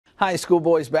High school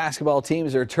boys basketball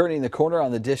teams are turning the corner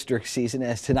on the district season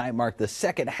as tonight marked the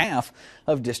second half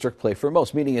of district play for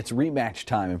most, meaning it's rematch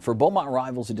time. And for Beaumont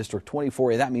rivals in District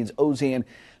 24, that means Ozen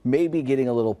may be getting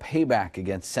a little payback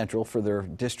against Central for their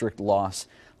district loss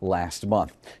last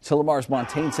month. To Lamar's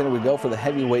Montaigne Center we go for the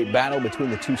heavyweight battle between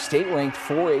the two state-ranked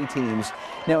 4A teams.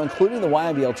 Now, including the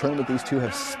YMBL Tournament, these two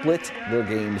have split their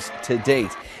games to date.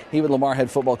 Even Lamar head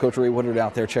football coach Ray Woodard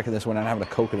out there checking this one out, having a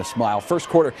Coke and a smile. First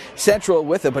quarter, Central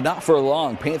with it, but not for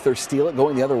long. Panthers steal it.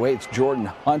 Going the other way, it's Jordan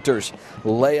Hunter's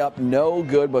layup. No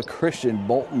good, but Christian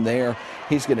Bolton there.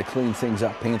 He's going to clean things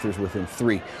up. Panthers within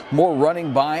 3. More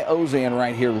running by Ozen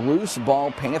right here. Loose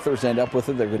ball. Panthers end up with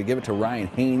it. They're going to give it to Ryan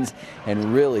Haynes,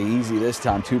 and really easy this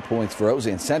time. 2 points for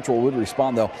Ozen. Central would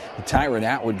respond, though. Tyron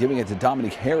Atwood giving it to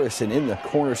Dominique Harrison in the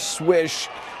corner. Swish.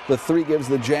 The 3 gives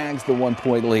the Jags the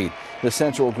 1-point lead. The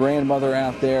Central grandmother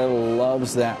out there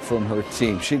loves that from her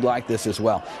team. She'd like this as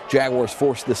well. Jaguars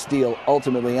force the steal.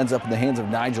 Ultimately ends up in the hands of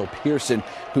Nigel Pearson,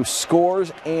 who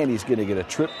scores, and he's going to get a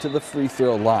trip to the free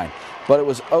throw line. But it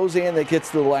was Ozen that gets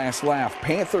the last laugh.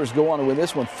 Panthers go on to win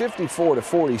this one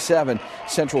 54-47.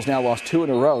 Central's now lost 2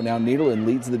 in a row. Now Nederland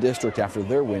leads the district after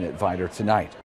their win at Vidor tonight.